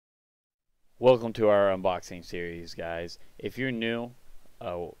Welcome to our unboxing series, guys. If you're new,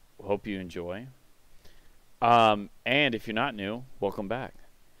 hope you enjoy. And if you're not new, welcome back.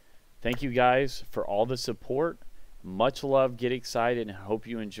 Thank you guys for all the support. Much love, get excited, and hope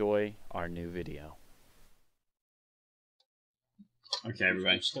you enjoy our new video. Okay,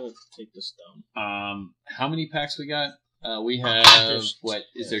 everybody. I'm just gonna take this down. How many packs we got? We have, what,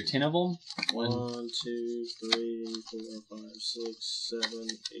 is there 10 of them? 1, 2, 3, 4, 5, 6, 7,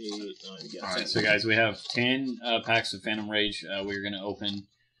 8, 9. Yeah, Alright, so guys, we have 10 packs of Phantom Rage we're going to open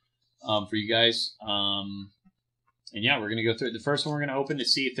for you guys. And yeah, we're going to go through it. The first one we're going to open to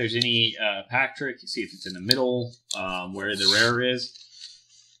see if there's any pack trick, see if it's in the middle, where the rare is.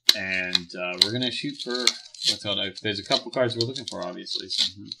 And we're going to shoot for, there's a couple cards we're looking for, obviously.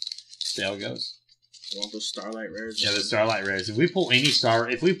 So, see how it goes. I want those Starlight Rares. Yeah, the Starlight Rares. If we pull any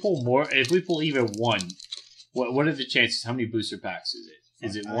if we pull even one, what are the chances? How many booster packs is it?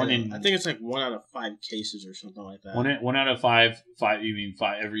 Is it one in? I think it's like 1 out of 5 cases or something like that. One out of five. You mean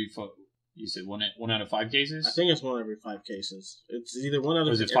five every? You said one out of 5 cases? I think it's 1 every 5 cases. It's either 1 out of.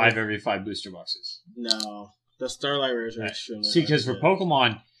 Or is it 5 every 5 booster boxes? No, the Starlight Rares are extremely. See, because for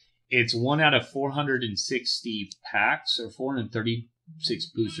Pokemon, it's 1 out of 460 packs or 436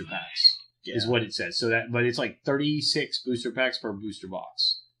 booster packs. Yeah. Is what it says. So but it's like 36 booster packs per booster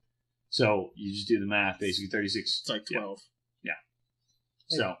box. So you just do the math, basically 36. It's like 12. Yeah.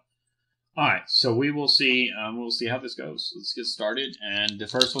 So, all right. So we will see. We'll see how this goes. Let's get started. And the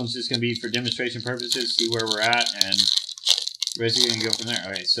first one's just going to be for demonstration purposes, see where we're at, and basically going to go from there.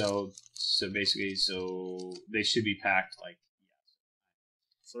 Okay. So basically, they should be packed like.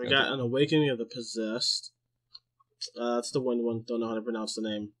 So we got an Awakening of the Possessed. It's the one. Don't know how to pronounce the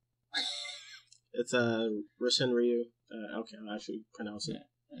name. It's Risen Ryu. Okay, I'll actually pronounce it. Yeah,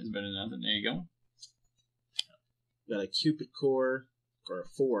 that's better than nothing. There you go. Got a Cupid Core, or a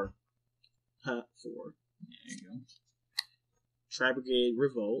 4. 4. There you go. Tri-Brigade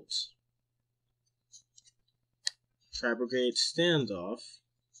Revolt. Tri-Brigade Standoff.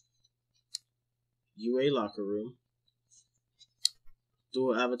 UA Locker Room.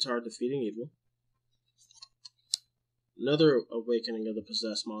 Dual Avatar Defeating Evil. Another Awakening of the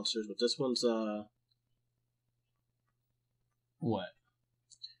Possessed monsters, but this one's What?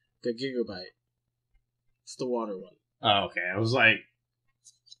 the Gigabyte. It's the water one. Oh, okay. I was like,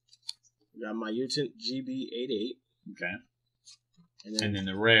 We got my Mutant GB88. okay. And then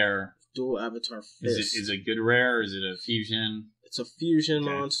the rare. Dual Avatar Fist. Is it good rare or is it a fusion? It's a fusion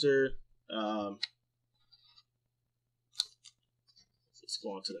Okay. monster. Let's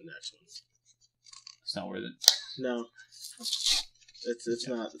go on to the next one. It's not worth it. No. It's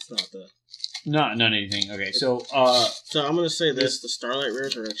not the. Not anything. Okay, so So I'm gonna say this: the Starlight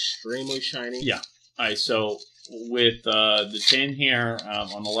Rares are extremely shiny. yeah. All right, so with the 10 here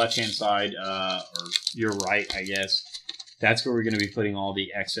on the left hand side, or your right, I guess, that's where we're going to be putting all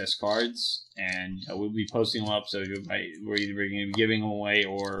the excess cards, and we'll be posting them up. So we're either going to be giving them away,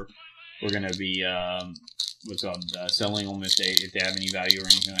 or we're going to be selling them if they have any value or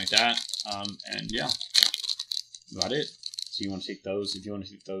anything like that. And yeah, about it. So you want to take those, if you want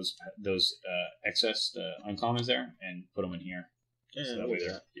to take those excess, the uncommons there, and put them in here. Yeah, So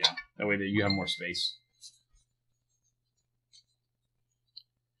that way you have more space.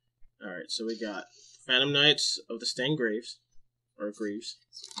 All right, so we got Phantom Knights of the Stained Greaves.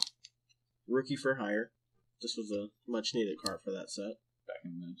 Rookie for Hire. This was a much needed card for that set. Back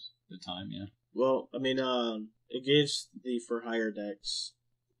in the time, yeah. Well, I mean, it gives the For Hire decks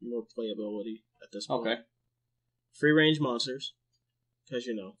more playability at this point. Okay. Free range monsters, because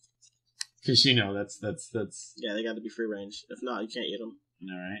Because that's yeah, they got to be free range. If not, you can't eat them.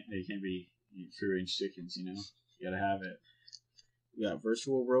 all right. They can't be free range chickens. You gotta have it. We got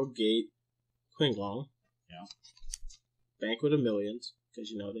Virtual Road Gate, Quinglong. Yeah. Banquet of Millions, because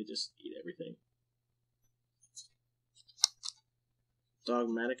they just eat everything.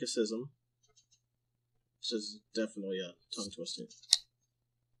 Dogmaticism, which is definitely a tongue twister.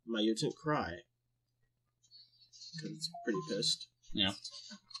 My Mutant Cry, because it's pretty pissed. Yeah.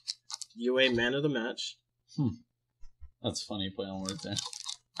 UA Man of the Match. That's funny. Play on words there.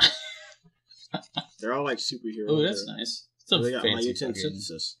 They're all like superheroes. Oh, that's nice. It's a they got My fancy Mutant fucking-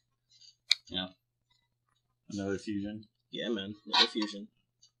 Synthesis. Yeah. Another fusion. Yeah, man. Another fusion.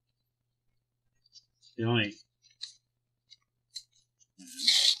 The only.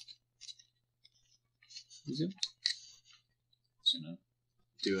 Who's it? So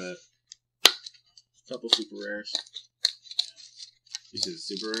do a. Couple super rares. You said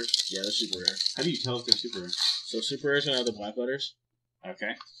super rare? Yeah, they're super rare. How do you tell if they're super rare? So super rares gonna have the black letters.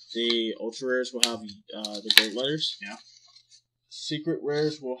 Okay. The ultra rares will have the gold letters. Yeah. secret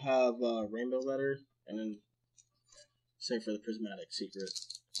rares will have rainbow letter, and then same for the prismatic secret.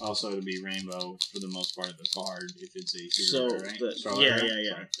 Also, it'll be rainbow for the most part of the card if it's a secret So rare, right? yeah.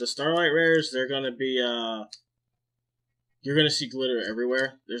 Sorry. The Starlight rares, they're gonna be you're gonna see glitter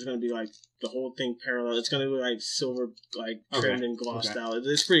everywhere. There's gonna be like the whole thing parallel. It's gonna be like silver, like trimmed and glossed out.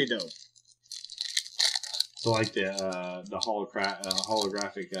 It's pretty dope. So like the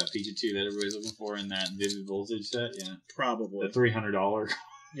holographic Pikachu that everybody's looking for in that Vivid Voltage set, yeah. Probably The $300.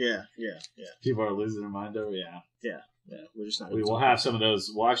 Yeah. People are losing their mind over, yeah. Yeah, we're just not. We will have some of those.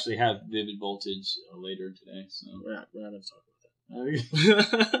 We'll actually have Vivid Voltage later today, so we're not going to talk about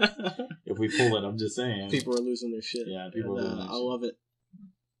that. If we pull it, I'm just saying. People are losing their shit. Yeah, people are losing their shit. I love it.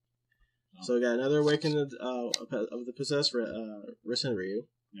 Oh. So we got another Awakening of the Possessed, Risen Ryu.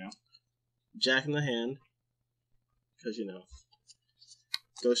 Yeah. Jack in the Hand, because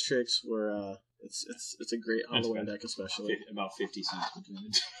Ghost Tricks were it's a great Halloween deck, especially about 50 cents between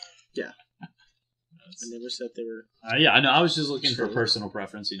the two. Yeah. I never said they were. Yeah, I know. I was just looking for personal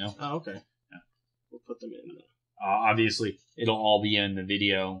preference, Oh, okay. Yeah. We'll put them in. Obviously, it'll all be in the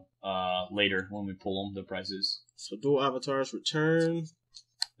video later when we pull them, the prices. So dual avatars return.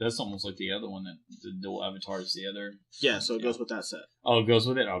 That's almost like the other one. That the dual avatar is the other. Yeah, so it goes with that set. Oh, it goes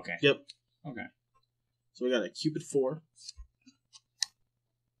with it? Okay. Yep. Okay. So we got a Cupid 4.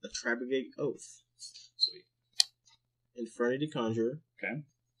 A Trabigate Oath. Sweet. Infernity Conjurer. Okay.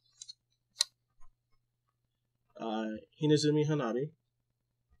 Hinazumi Hanabi.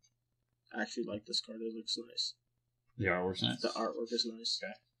 I actually like this card. It looks nice. The artwork's nice? The artwork is nice.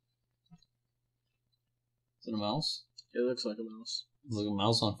 Okay. Is it a mouse? It looks like a mouse. It's like a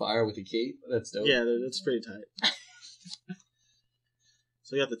mouse on fire with a cape? That's dope. Yeah, that's pretty tight.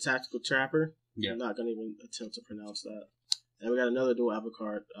 So we got the Tactical Trapper. Yeah. I'm not going to even attempt to pronounce that. And we got another dual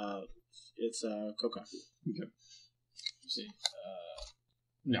avatar. It's Kokaku. Okay. Let's see.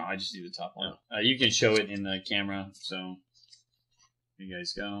 No, I just need the top one. You can show it in the camera, so here you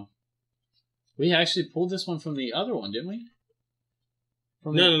guys go. We actually pulled this one from the other one, didn't we?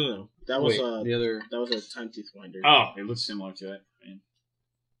 No. That was the other. That was a Time Thief Winder. Oh, it looks similar to it.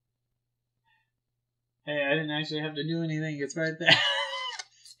 Hey, I didn't actually have to do anything. It's right there.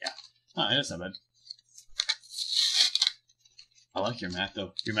 Yeah. Oh, that's not bad. I like your mat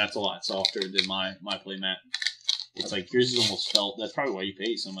though. Your mat's a lot softer than my play mat. It's like yours is almost felt. That's probably why you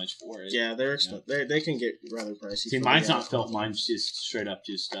pay so much for it. Yeah, they're expensive. They can get rather pricey. See, mine's not felt. Mine's just straight up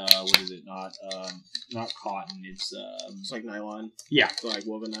just what is it? Not cotton. It's like nylon. Yeah, so like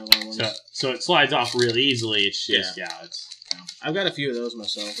woven nylon ones. So it slides off really easily. It's just I've got a few of those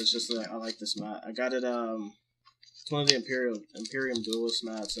myself. It's just that I like this mat. I got it. It's one of the Imperium Duelist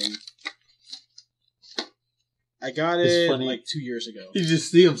mats, and I got it like 2 years ago. You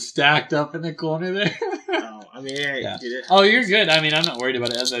just see them stacked up in the corner there. No, I mean, oh, you're good. I mean, I'm not worried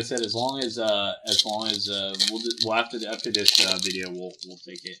about it. As I said, as long as we'll after this video, we'll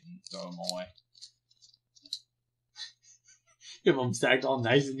take it and throw them away. You have them stacked all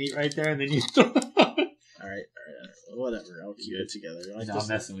nice and neat right there, and then you throw them. All right. Whatever. I'll keep it together. I'm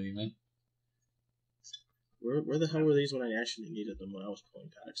messing with you, man. Where the hell were these when I actually needed them when I was pulling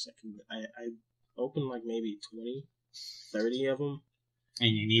packs? I opened like maybe 20, 30 of them. And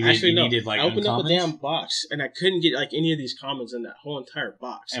you needed like I opened uncommons? up a damn box and I couldn't get like any of these commons in that whole entire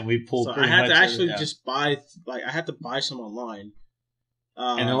box. And we pulled. So I had to actually just buy I had to buy some online.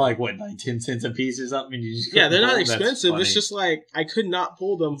 And they're like what, like 10 cents a piece or something? You just they're not expensive. It's just like I could not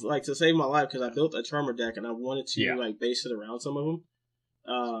pull them like to save my life because I built a charmer deck and I wanted to like base it around some of them,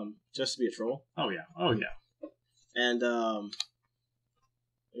 just to be a troll. Oh yeah. And I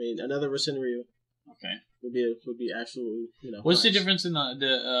mean another Risen Ryu. Okay. Would be absolutely What's the difference in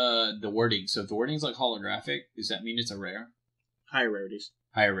the wording? So if the wording's like holographic, does that mean it's a rare? Higher rarities.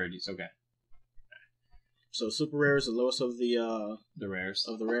 Higher rarities. Okay. So super rare is the lowest of the rares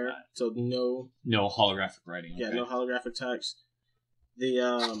of the rare. So no holographic writing. Okay. Yeah, no holographic text. The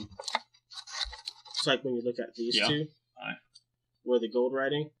it's like when you look at these two, where the gold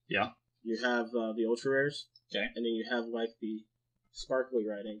writing. Yeah. You have the ultra rares. Okay. And then you have like the sparkly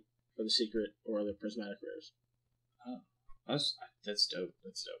writing for the secret or the prismatic rares. Oh, that's dope.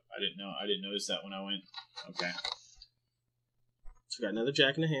 That's dope. I didn't notice that when I went. Okay. So we got another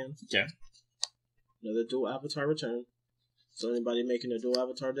Jack in the Hand. Okay. Another dual avatar return. So anybody making a dual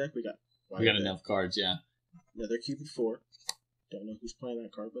avatar deck, we got enough cards. Yeah. Another Cupid 4. Don't know who's playing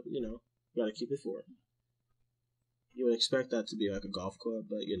that card, but we got a Cupid 4. You would expect that to be like a golf club,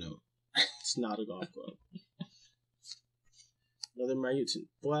 but it's not a golf club. Another Mutant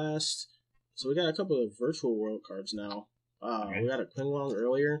Blast. So we got a couple of virtual world cards now. We got a Kling Long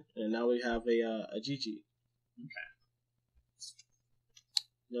earlier, and now we have a Gigi. Okay.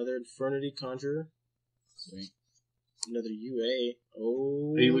 Another Infernity Conjurer. Sweet. Another UA.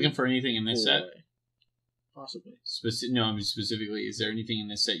 Oh. Are you looking for anything in this set? Possibly. No, I mean specifically, is there anything in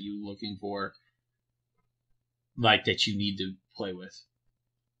this set you looking for, like, that you need to play with?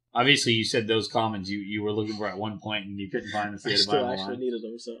 Obviously, you said those commons you were looking for at one point and you couldn't find the I still actually needed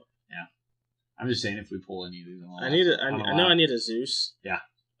them, so. Yeah. I'm just saying if we pull any of these. I know I need a Zeus. Yeah.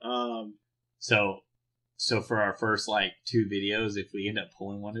 So for our first, like, 2 videos, if we end up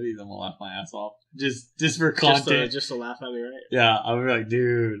pulling one of these, I'm going to laugh my ass off. Just for content. Just to laugh at me, right? Yeah, I'll be like,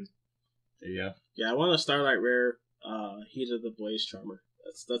 dude. There you go. Yeah, I want a Starlight Rare Heat of the Blaze Charmer.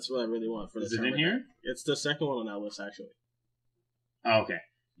 That's what I really want for the Charmer. Is it in here? Deck. It's the second one on that list, actually. Oh, okay.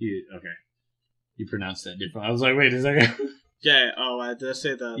 You pronounced that different. I was like, wait a second. Yeah, did I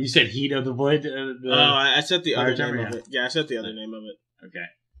say that? You said Heat of the Blade? I said the other name Charmer, of it. Yeah, I said the other name of it. Okay.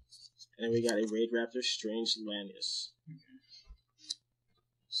 And we got a Raid Raptor Strange Lanius.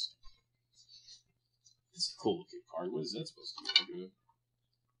 It's a cool looking card. What is that supposed to be?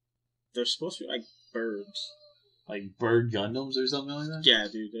 They're supposed to be like birds. Like bird Gundams or something like that? Yeah,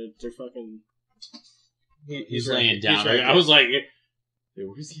 dude. They're fucking... He's laying down. Right, I was like, hey,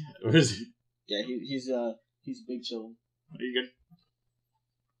 where's he at? Where is he? Yeah, he's big chillin'. Are you good?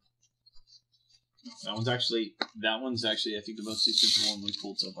 That one's actually, I think, the most expensive one we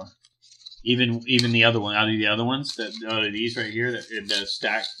pulled so far. Even the other one, out of the other ones, out of these right here, that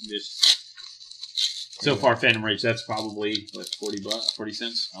stack this. So far, Phantom Rage, that's probably, what, 40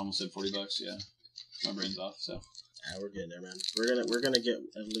 cents? I almost said $40, yeah. My brain's off, so. Yeah, we're getting there, man. We're gonna get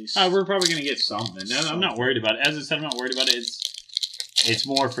at least... we're probably gonna get something. I'm not worried about it. As I said, I'm not worried about it. It's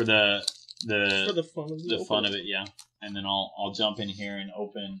more for the fun of it, yeah. And then I'll jump in here and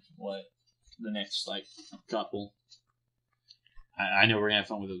open the next, like, couple. I know we're gonna have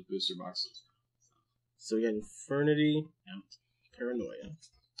fun with those booster boxes. So we got Infernity, Paranoia,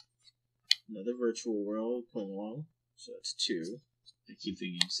 another Virtual World, Klingon. So that's 2. I keep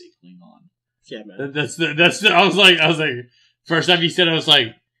thinking you say Klingon. Yeah, man. That's the. I was like, first time you said it, I was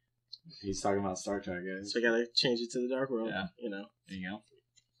like, he's talking about Star Trek, guys. So I gotta change it to the Dark World. Yeah. You know. There you go.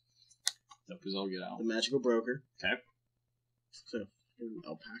 Up as all get out. The Magical Broker. Okay. It's like an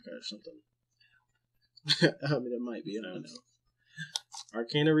alpaca or something. I mean, it might be. I don't know.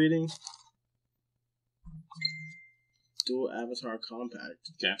 Arcana Reading. Dual Avatar Compact.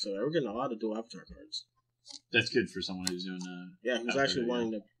 Okay. So we're getting a lot of dual Avatar cards. That's good for someone who's doing. Who's actually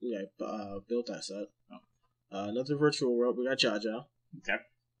wanting to build that set. Oh. Another Virtual World. We got Jaja. Okay.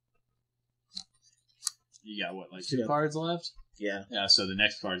 You got what, like 2 cards left? Yeah. Yeah. So the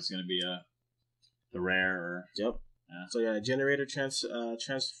next card is going to be the rare. Or... Yep. Yeah. So yeah, Generator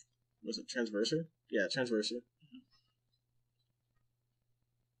was it Transverser? Yeah, Transverser.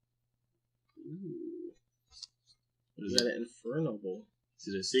 Ooh. We got an Infernable.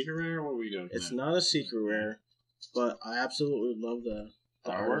 Is it a secret rare, or what are we doing? It's not a secret rare, but I absolutely love the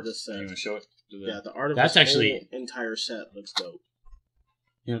art of this set. You want to show it? The art of this whole entire set looks dope.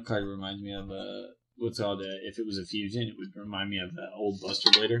 You know, it kind of reminds me of what's called if it was a fusion, it would remind me of the old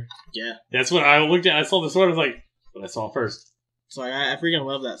Buster Blader. Yeah, that's what I looked at. I saw this one. I was like, what I saw first. So I freaking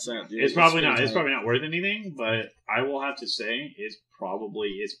love that set, dude. It's probably not. It's probably not worth anything, but I will have to say it's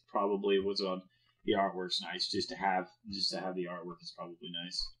probably what's on. The artwork's nice. Just to have the artwork is probably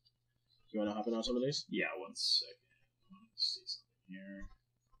nice. You want to hop in on some of these? Yeah, 1 second. Let's see something here.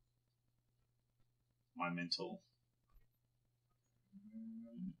 My mental.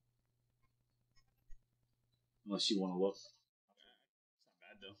 Unless you want to look. It's not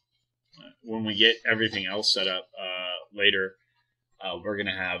bad though. When we get everything else set up later, we're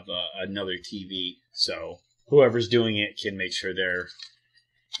gonna have another TV. So whoever's doing it can make sure they're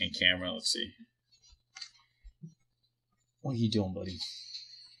in camera. Let's see. What are you doing, buddy?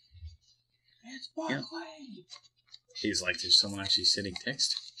 It's Barclay. Yeah. He's like, there's someone actually sitting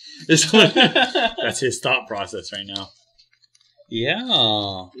text. That's his thought process right now.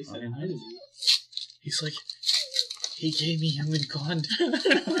 Yeah. He's like, he gave me human content.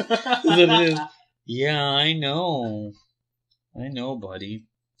 That's what it is. Yeah, I know. I know, buddy.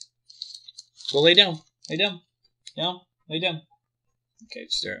 Go lay down. Lay down. Down. Lay down. Okay,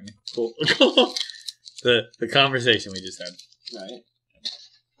 stare at me. Cool. The conversation we just had. Right.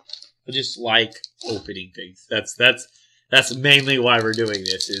 I just like opening things. That's mainly why we're doing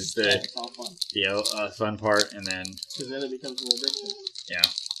this. Is the it's all fun. Fun part, and then because then it becomes an addiction. Yeah.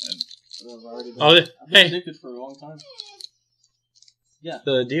 I've been addicted for a long time. Yeah.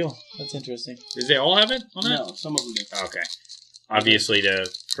 The deal. That's interesting. Did they all have it on that? No, some of them do. Okay. obviously to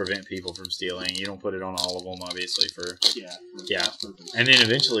prevent people from stealing. You don't put it on all of them, obviously, for yeah. And then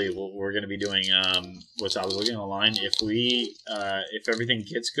eventually we're going to be doing which I was looking online. If everything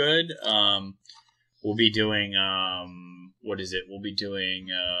gets good, we'll be doing what is it? We'll be doing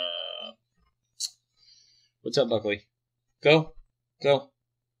what's up, Buckley? Go. Do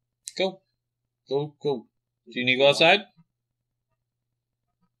you need to go outside?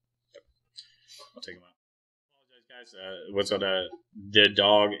 I'll take him out. Apologize, guys. What's up? The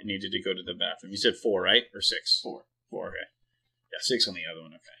dog needed to go to the bathroom. You said 4, right? Or 6? 4. 4, okay. Yeah, 6 on the other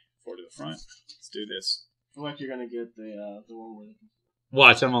one, okay. 4 to the front. Let's do this. I feel like you're going to get the one where...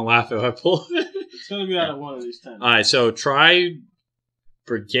 Watch, I'm going to laugh if I pull. It's going to be out of one of these 10. Alright, so try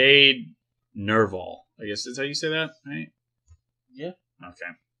Brigade Nerval. I guess that's how you say that, right? Yeah.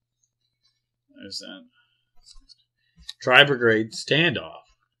 Okay. There's that. Try Brigade Standoff.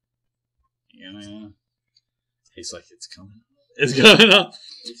 Yeah. Tastes like it's coming. It's coming up.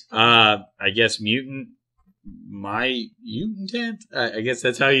 I guess Mutant. My Mutant. I guess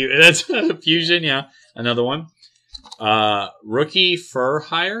that's how you. That's Fusion. Yeah. Another one. Rookie Fur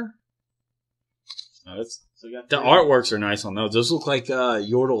Hire. That's the artworks are nice on those. Those look like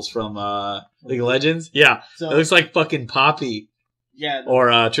Yordles from League of Legends. Yeah. So, it looks like fucking Poppy. Yeah. Or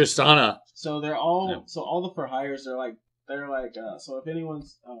Tristana. So they're all. Yeah. So all the for hires are like. They're like. So if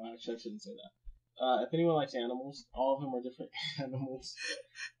anyone's. Oh, actually, I shouldn't say that. If anyone likes animals, all of them are different animals.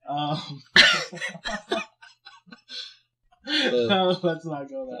 Let's not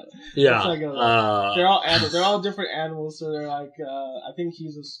go that. Yeah. Let's not go that. They're all different animals. So they're like. I think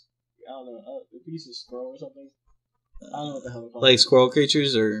he's I don't know. He's a squirrel or something. I don't know what the hell they're called. Like squirrel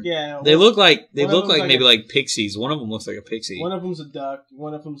creatures, or yeah. They look like maybe like pixies. One of them looks like a pixie. One of them's a duck.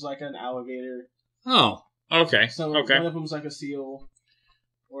 One of them's like an alligator. Oh. Okay. So okay. One of them's like a seal,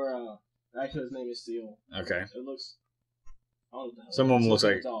 or actually his name is Seal. Okay. It looks. I don't know. Some of them looks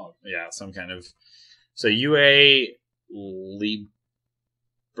like a dog. Yeah, some kind of. So UA Libero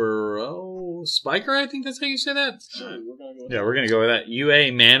Spiker, I think that's how you say that. Sure, we're gonna go. We're gonna go with that.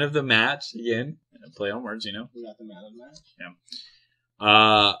 UA Man of the Match again. Play on words, you know. We got the Man of the Match.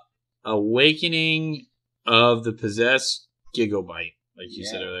 Yeah. Awakening of the Possessed Gigabyte, like you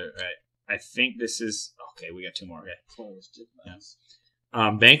said earlier. Right. I think this is okay. We got 2 more. Okay. Yeah.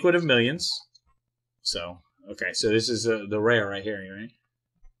 Banquet of Millions. So okay, so this is the rare right here. You ready?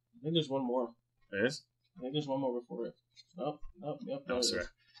 I think there's one more. There is. I think there's one more before it. Nope. No, sorry.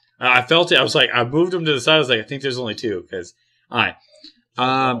 I felt it. I was like, I moved them to the side. I was like, I think there's only 2 because. All right.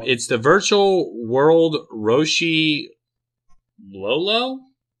 It's the Virtual World Roshi Lolo.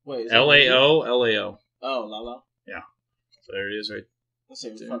 Wait. Lao. Oh, Lalo. Yeah. So there it is, right. Let's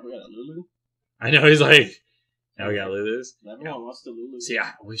see. Fuck, we got a Lulu. I know. He's like, now we got Lulu's. Everyone wants the Lulu. See,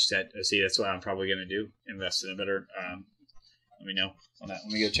 I wish that. See, that's what I'm probably gonna do. Invest in a better. Let me know on that.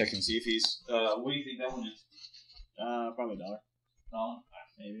 Let me go check and see if he's. What do you think that one is? Probably $1.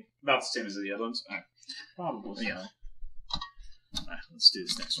 Maybe about the same as the other ones. All right. Probably. Yeah. All right, let's do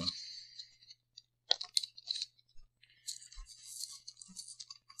this next one.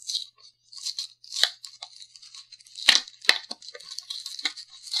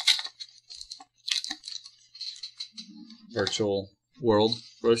 Virtual World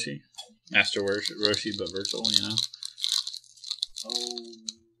Roshi. Master Roshi, but virtual, you know. Oh.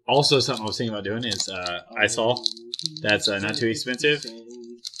 Also, something I was thinking about doing is I saw that's not too expensive.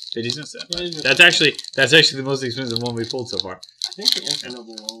 50 cents. That's actually the most expensive one we pulled so far. I think the Infinite one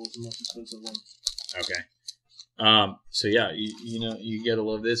was the most expensive one. Okay. So yeah, you gotta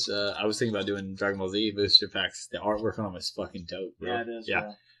love this. I was thinking about doing Dragon Ball Z booster packs. The artwork on them is fucking dope, bro. Yeah, it is. Yeah.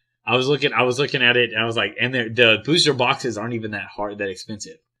 Bro. I was looking at it and I was like, and the booster boxes aren't even that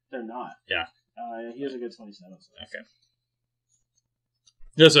expensive. They're not. Yeah. He has a good 27. So. Okay.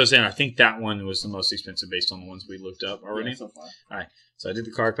 That's what I was saying. I think that one was the most expensive based on the ones we looked up already. Yeah, so far. All right. So I did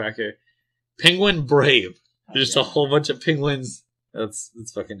the card pack here. Penguin Brave. Just a whole bunch of penguins. That's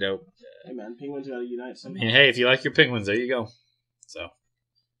fucking dope. Hey man, penguins gotta unite somehow. And hey, if you like your penguins, there you go. So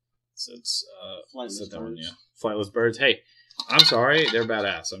it's Flightless birds. Yeah. Flightless birds. Hey, I'm sorry, they're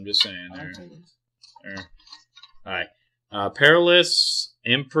badass. I'm just saying. All right. Perilous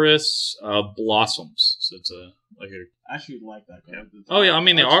Empress Blossoms. So it's I actually like that card. Oh yeah, I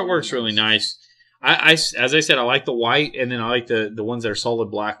mean the artwork's really nice. I as I said, I like the white, and then I like the ones that are solid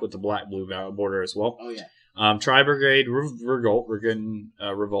black with the black blue border as well. Oh yeah. Tri Brigade Revolt. We're getting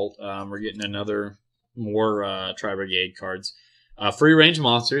Revolt. We're getting another more Tri Brigade cards. Free range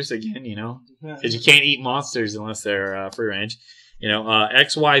monsters again, because you can't eat monsters unless they're free range.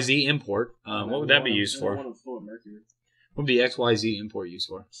 XYZ import. What would that be used for? What would be XYZ import used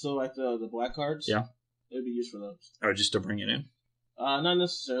for? So like the black cards. Yeah. It would be used for those. Or just to bring it in. Not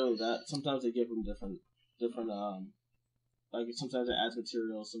necessarily that. Sometimes they give them different like sometimes it adds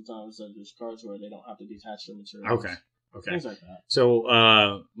materials. Sometimes there's cards where they don't have to detach their materials. Okay. Things like that.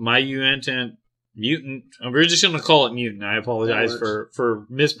 So, my mutant. We're just going to call it mutant. I apologize for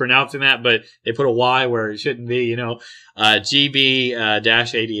mispronouncing that, but they put a Y where it shouldn't be. You know,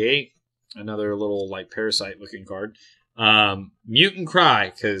 GB-88, another little like parasite looking card. Mutant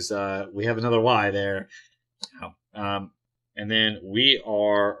Cry, because we have another Y there. And then we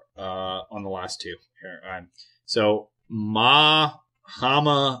are on the last two here. So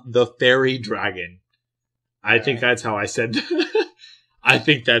Mahama the Fairy Dragon. I think that's how I said. I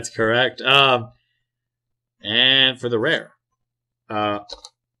think that's correct. And for the rare, Ark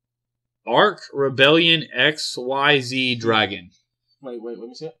Rebellion XYZ Dragon. Wait, let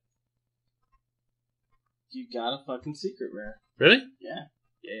me see it. You got a fucking secret rare. Really? Yeah.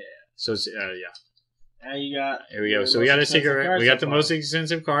 Yeah. So yeah. And you got. Here we go. So we got a secret rare. We got the most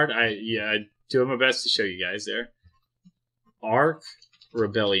expensive card. I do my best to show you guys there. Ark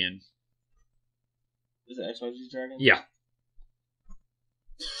Rebellion. Is it XYZ Dragon? Yeah.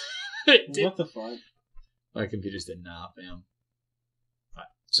 What the fuck? My computer's did not, fam. Right.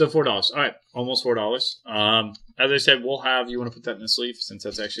 So $4. All right, almost $4. As I said, we'll have. You want to put that in the sleeve since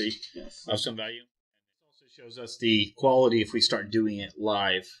that's actually of some value. It also shows us the quality if we start doing it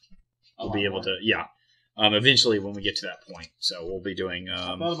live. We'll be able to, eventually when we get to that point. So we'll be doing.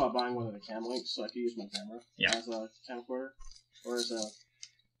 I thought about buying one of the cam links so I could use my camera as a camcorder or as a.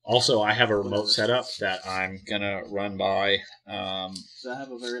 Also, I have a remote setup that I'm gonna run by. So I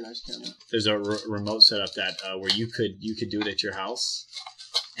have a very nice camera. There's a remote setup that where you could do it at your house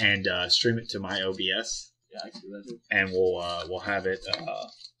and stream it to my OBS. Yeah, I can do that too. And we'll have it.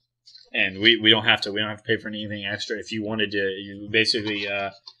 And we don't have to pay for anything extra. If you wanted to, you basically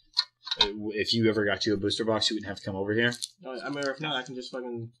if you ever got you a booster box, you wouldn't have to come over here. No, I mean, if not, I can just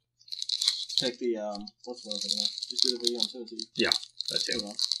fucking take the what's the word? Just do the video and send it to you. Yeah, that too.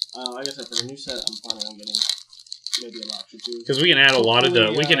 Like I said, for the new set, I'm planning on getting maybe a box or two. Because we can add a lot of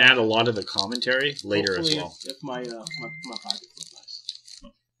the add a lot of the commentary later as well. If my my pockets look nice.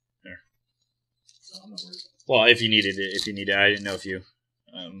 Oh, there. So I'm not worried. Well, if you needed it, I didn't know if you.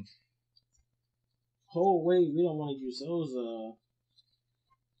 Oh wait, we don't want to use those. I'm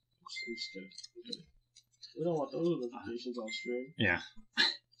just kidding. We don't want those notifications on stream. Yeah.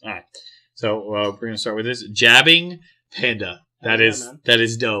 All right. So we're gonna start with this jabbing panda. That is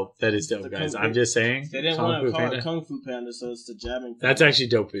dope. That is dope, guys. I'm just saying. They didn't want to call it Kung Fu Panda, so it's the jabbing panda. That's actually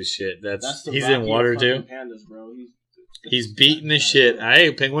dope as shit. That's the he's in water too. Pandas, bro. He's beating the shit.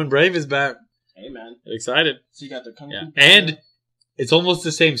 Hey, Penguin Brave is back. Hey, man. Excited. So you got the Kung Fu Panda. And it's almost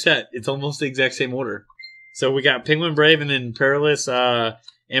the same set. It's almost the exact same order. So we got Penguin Brave and then Perilous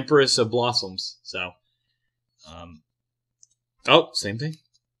Empress of Blossoms. So, same thing.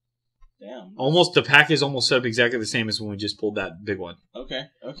 Damn. Almost the pack is almost set up exactly the same as when we just pulled that big one. Okay.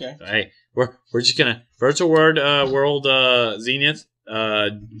 So, hey, we're just gonna virtual world Zenith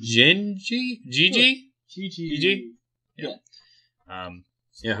GG. Yeah.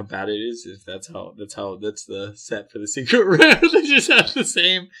 How bad it is if that's the set for the secret rare. They just have the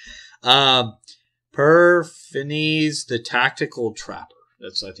same. Perfines the Tactical Trapper.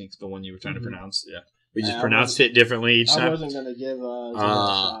 That's I think the one you were trying to pronounce. Yeah, we just pronounced it differently each time. I wasn't gonna give a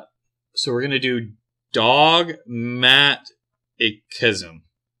shot. So we're gonna do Dogmatism.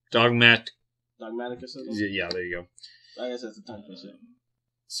 Dogmaticism? Yeah, there you go. I guess that's a tongue twister.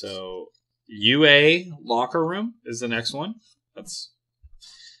 So UA Locker Room is the next one. That's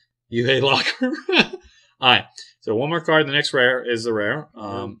UA Locker Room. All right. So one more card. The next rare is the rare.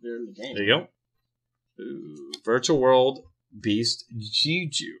 They're in the game. There you go. Virtual World Beast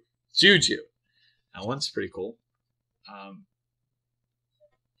Juju. That one's pretty cool.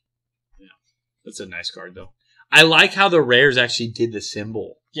 That's a nice card, though. I like how the rares actually did the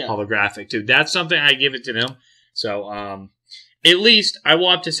symbol holographic, too. That's something I give it to them. So, at least, I will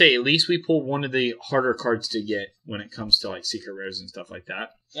have to say, at least we pulled one of the harder cards to get when it comes to, like, secret rares and stuff like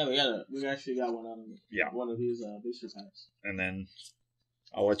that. Yeah, we actually got one out of one of these booster packs. And then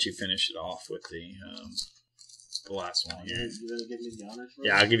I'll let you finish it off with the last one here. You gonna give me the honors?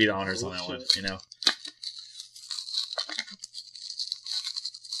 Yeah, I'll give you the honors on that one, you know.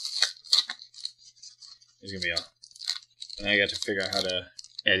 There's going to be and I got to figure out how to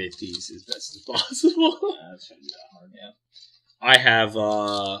edit these as best as possible. That's going to be that hard. Yeah. I have,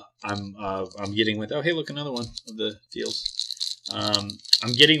 I'm getting with, oh, hey, look, another one of the deals. I'm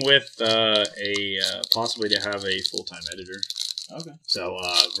getting with possibly to have a full-time editor. Okay. So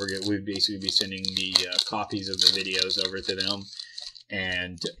we'd basically be sending the copies of the videos over to them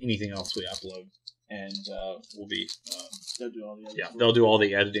and anything else we upload. And we'll be They'll do all the Yeah, they'll do all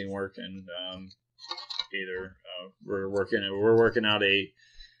the editing work, and either we're working out a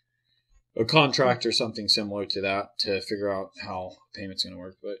contract or something similar to that to figure out how payment's going to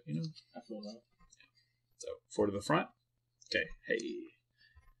work. But you know, I feel that. so four to the front. Okay, hey,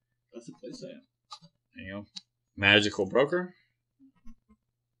 That's the place I am. there you go. Magical Broker.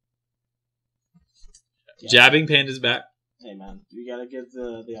 Yeah. Jabbing Panda's back. Hey man, you gotta give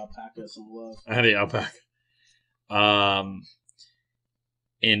the alpaca some love. The alpaca.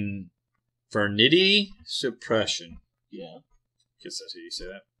 Infernity Suppression. Yeah. Guess that's how you say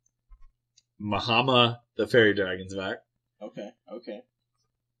that. Mahama the Fairy Dragon's back. Okay.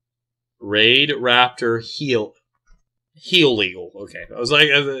 Raid Raptor Heal Eagle. Okay. I was like,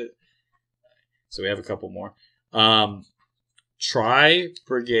 so we have a couple more. Tri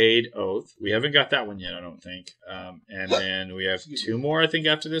Brigade Oath. We haven't got that one yet, I don't think. And then we have two more, I think,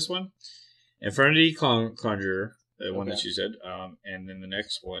 after this one. Infernity Conjurer, the one that you said. And then the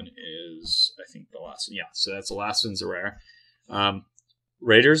next one is, I think, the last one. Yeah, so that's the last one's a rare.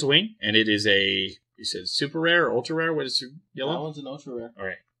 Raider's Wing, and it is a, you said super rare or ultra rare? What is it? Yellow? That one's an ultra rare. All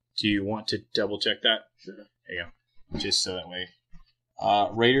right. Do you want to double check that? Sure. There you go. Just so that way.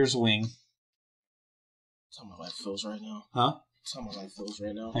 Raider's Wing. That's how my life feels right now. Huh? That's how my life feels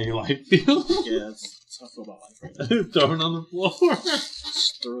right now. How your life feels? Yeah, that's how I feel about life right now. Throw it on the floor.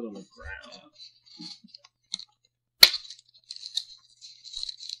 Just throw it on the ground.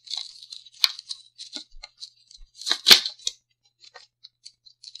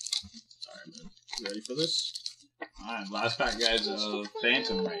 Alright, man. You ready for this? Alright, last pack, guys, of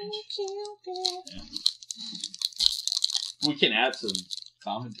Phantom Rage. Yeah. We can add some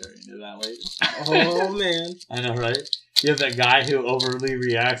commentary into that later. Oh, man. I know, right? You have that guy who overly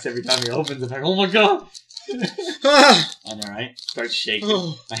reacts every time he opens the pack. Oh my god! I know, right? Starts shaking.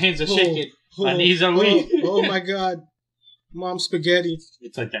 My hands are shaking. My knees are weak. Oh my god. Mom spaghetti.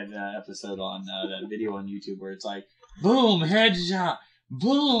 It's like that episode on that video on YouTube where it's like, boom, headshot.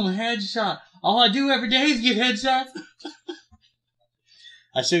 Boom, headshot. All I do every day is get headshots.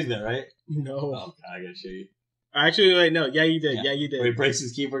 I showed you that, right? No. Oh, I gotta show you. Actually, wait, no. Yeah, you did. Yeah, you Where he did. breaks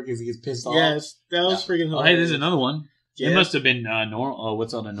his keyboard because he gets pissed off. Yes, that was freaking hilarious. Oh, hey, there's another one. Yeah. It must have been normal. Oh,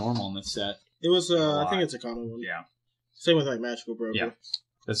 what's on a normal in this set? It was, I think it's a common one. Yeah. Same with, like, Magical Broker. Yeah.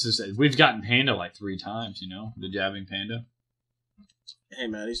 That's just it. We've gotten Panda like 3 times, you know? The jabbing Panda. Hey,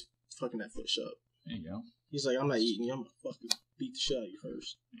 man, he's fucking that fish up. There you go. He's like, I'm not eating you. I'm gonna fucking beat the shit out of you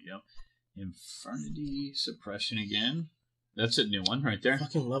first. There you go. Infernity Suppression again. That's a new one right there. I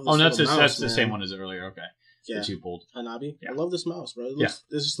fucking love this. Oh, that's mouse, the same one as earlier. Okay. Yeah. That you pulled. Hanabi. Yeah. I love this mouse, bro. It Yeah. looks,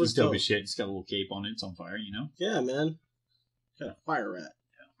 This just It's looks dope dope. as shit. It's got a little cape on it. It's on fire, you know? Yeah, man. Got a fire rat.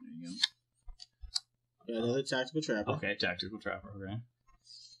 Yeah, there you Got another tactical trapper. go. Okay, Tactical Trapper. Okay.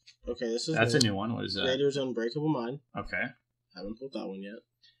 Okay, this is That's a new one. What is that? Raider's Unbreakable Mind. Okay. Haven't pulled that one yet.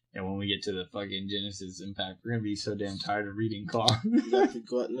 And when we get to the fucking Genesis Impact, we're going to be so damn tired of reading cards. You got the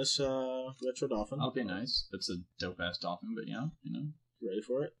Gluttonous Retro Dolphin. Okay, nice. That's a dope-ass dolphin, but yeah, you know. Ready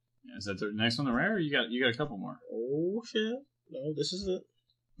for it? Yeah, is that the next one the rare, or you got a couple more? Oh, shit. No, this is it.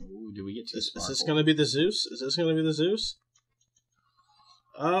 Ooh, did we get to Is Sparkle? this going to be the Zeus? Is this going to be the Zeus?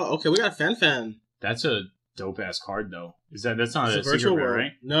 Oh, okay. We got Fan. That's a dope-ass card, though. That's not It's a a virtual secret rare, world.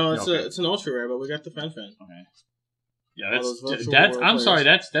 right? No, it's Okay. it's an ultra rare, but we got the Fan. Okay. Yeah, All those virtual that's. world I'm sorry.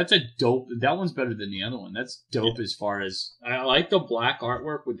 players. That's a dope. That one's better than the other one. That's dope as far as I like the black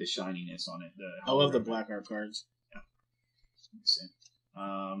artwork with the shininess on it. I love the black art cards. Let me see.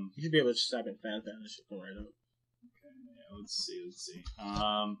 You should be able to just type in Fan. It should come right up. Yeah, let's see.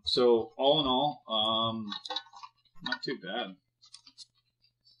 So all in all, not too bad.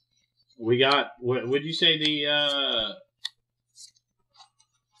 We got. What would you say the?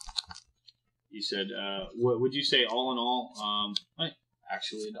 You said. What would you say all in all?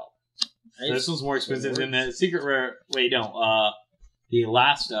 Actually $1. Hey, This one's more expensive than the secret rare. Wait, no. The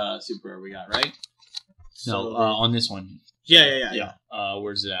last super rare we got, right? so No, on this one. Yeah.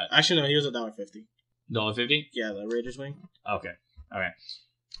 Where's it at? Actually, no, he was $1.50. $1.50? Yeah, the Raiders wing. Okay.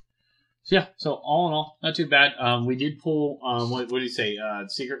 So yeah, so all in all, not too bad. We did pull. What do you say?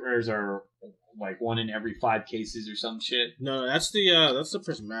 Secret rares are like 1 in every 5 cases or some shit. No, that's the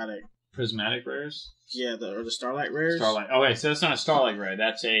prismatic. Prismatic rares. Yeah, the Starlight rares. Starlight. Okay, so that's not a Starlight rare.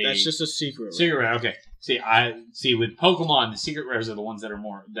 That's just a secret rare. secret rare. Okay. See with Pokemon, the secret rares are the ones that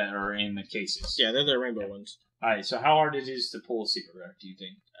are in the cases. Yeah, they're the rainbow ones. All right. So how hard it is to pull a secret rare? Do you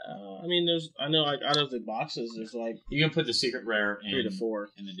think? I mean, I know like out of the boxes, there's like You can put the secret rare in 3 to 4.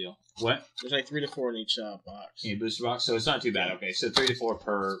 in the deal. What? There's like 3 to 4 in each box. In a booster box, so it's not too bad. Okay, so 3 to 4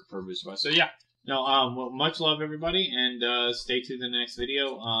 per booster box. So yeah, no, well, much love everybody, and stay tuned to the next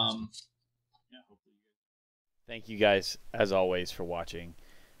video. Thank you guys, as always, for watching.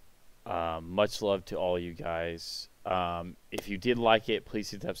 Much love to all you guys. If you did like it,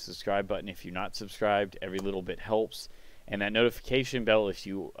 please hit that subscribe button. If you're not subscribed, every little bit helps. And that notification bell if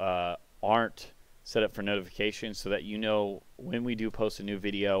you aren't set up for notifications, so that you know when we do post a new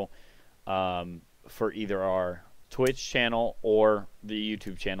video for either our Twitch channel or the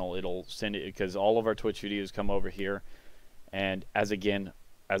YouTube channel. It'll send it, because all of our Twitch videos come over here. And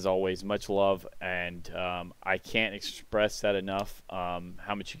as always, much love, and I can't express that enough,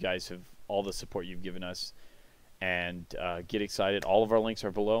 how much you guys have, all the support you've given us. And get excited. All of our links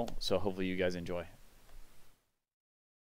are below, so hopefully you guys enjoy.